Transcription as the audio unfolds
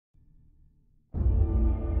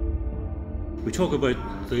We talk about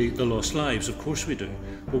the lost lives, of course we do,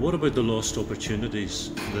 but what about the lost opportunities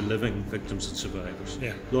for the living victims and survivors?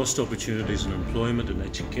 Yeah. Lost opportunities in employment, in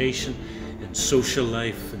education, in social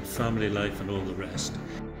life, in family life and all the rest.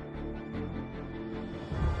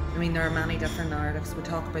 I mean, there are many different narratives. We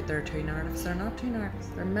talk about there are two narratives. There are not two narratives.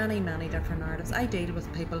 There are many, many different narratives. I deal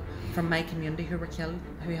with people from my community who were killed,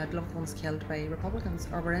 who had loved ones killed by Republicans,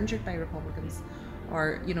 or were injured by Republicans,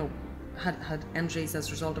 or, you know, had injuries as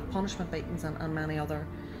a result of punishment beatings and many other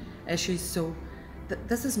issues. So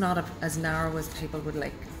this is not as narrow as people would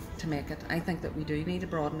like to make it. I think that we do need to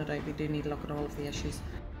broaden it out. We do need to look at all of the issues.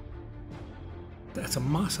 It's a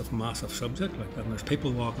massive, massive subject like that, and there's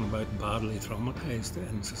people walking about badly traumatised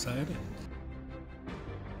in society.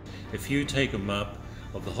 If you take a map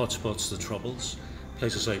of the hotspots, the troubles,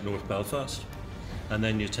 places like North Belfast, and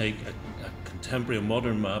then you take a contemporary,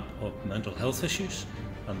 modern map of mental health issues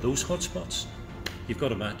and those hotspots, you've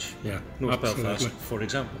got a match. Yeah, North absolutely. Belfast, for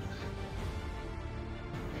example.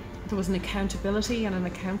 There was an accountability and an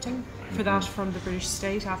accounting for that from the British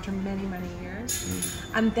state after many, many years.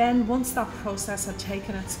 And then once that process had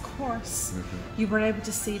taken its course, you were able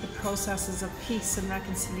to see the processes of peace and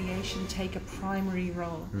reconciliation take a primary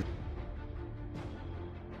role.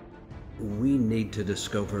 We need to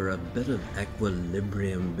discover a bit of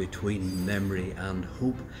equilibrium between memory and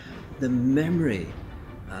hope. The memory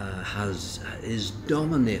is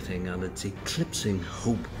dominating and it's eclipsing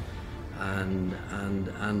hope. And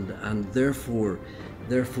therefore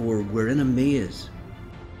we're in a maze.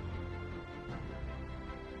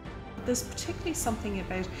 There's particularly something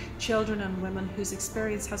about children and women whose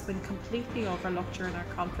experience has been completely overlooked during our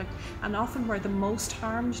conflict, and often were the most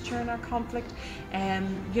harmed during our conflict.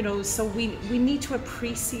 You know, so we need to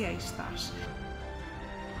appreciate that.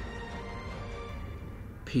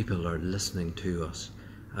 People are listening to us,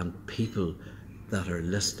 and people that are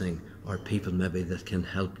listening are people maybe that can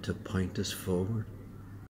help to point us forward.